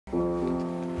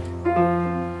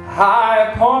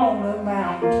high upon a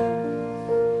mountain.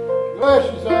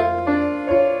 Bless you, Zack.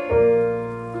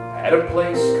 At a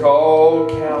place called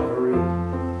Calvary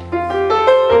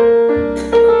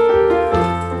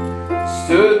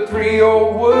stood 3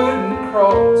 old wooden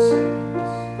crosses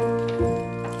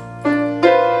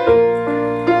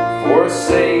for a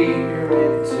Savior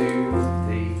and 2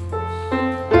 thieves.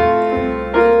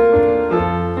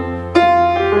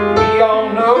 We all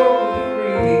know the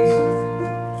reason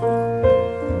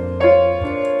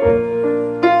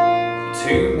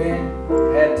 2 men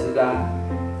had to die.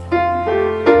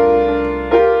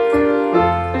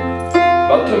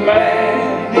 But the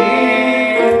man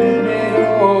in the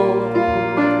middle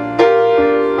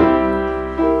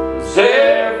was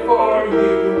there for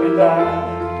you and I.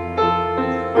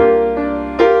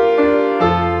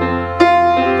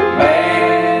 The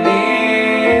man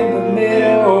in the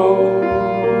middle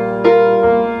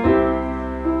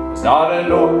was not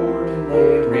an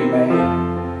ordinary man.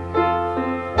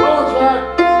 Well, Zack.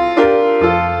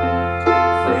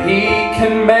 For he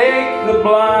can make the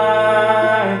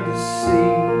blind to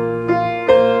see.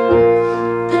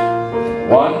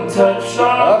 One touch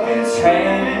of his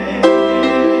hand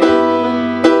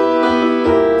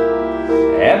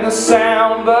and the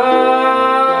sound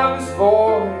of his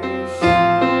voice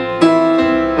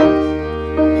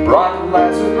brought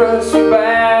Lazarus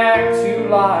back to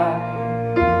life.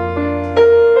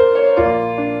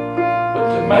 But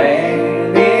the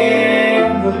man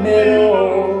in the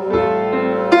middle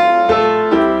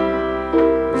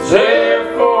was there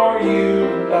for you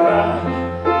and I.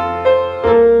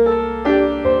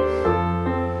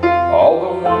 All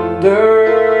the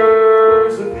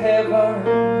wonders of heaven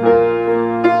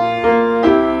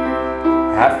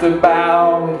have to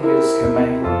bow at his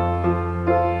command.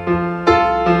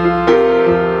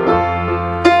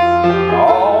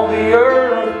 All the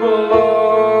earth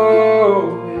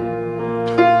below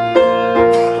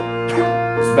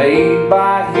is made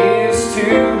by his 2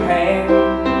 hands.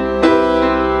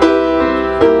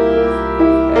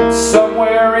 And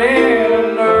somewhere in a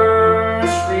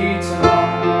nursery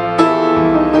tonight,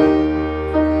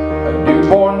 a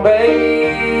newborn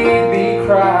baby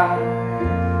cries,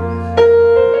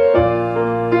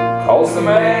 'cause the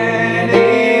man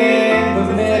in the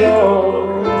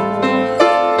middle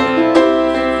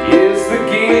is the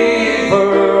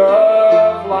giver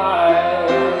of life.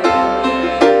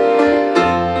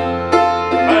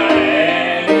 The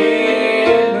man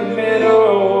in the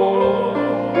middle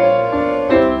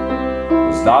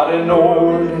is not an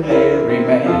ordinary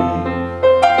man.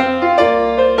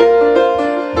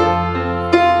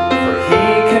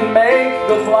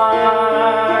 The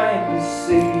blind to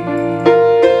see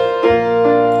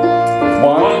with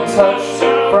one touch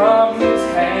from his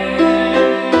hand.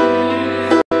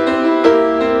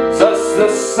 Just the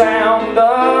sound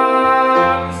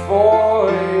of his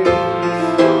voice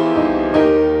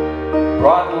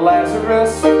brought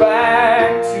Lazarus back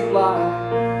to life.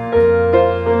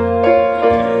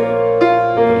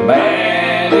 The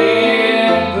man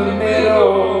in the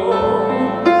middle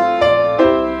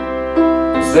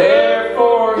is there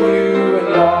for you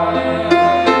and I.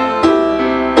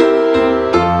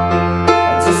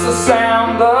 And just the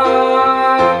sound of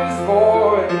his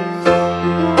voice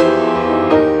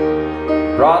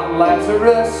brought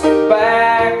Lazarus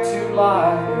back to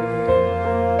life.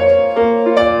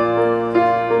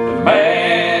 The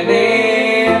man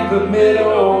in the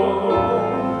middle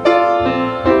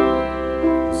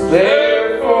is there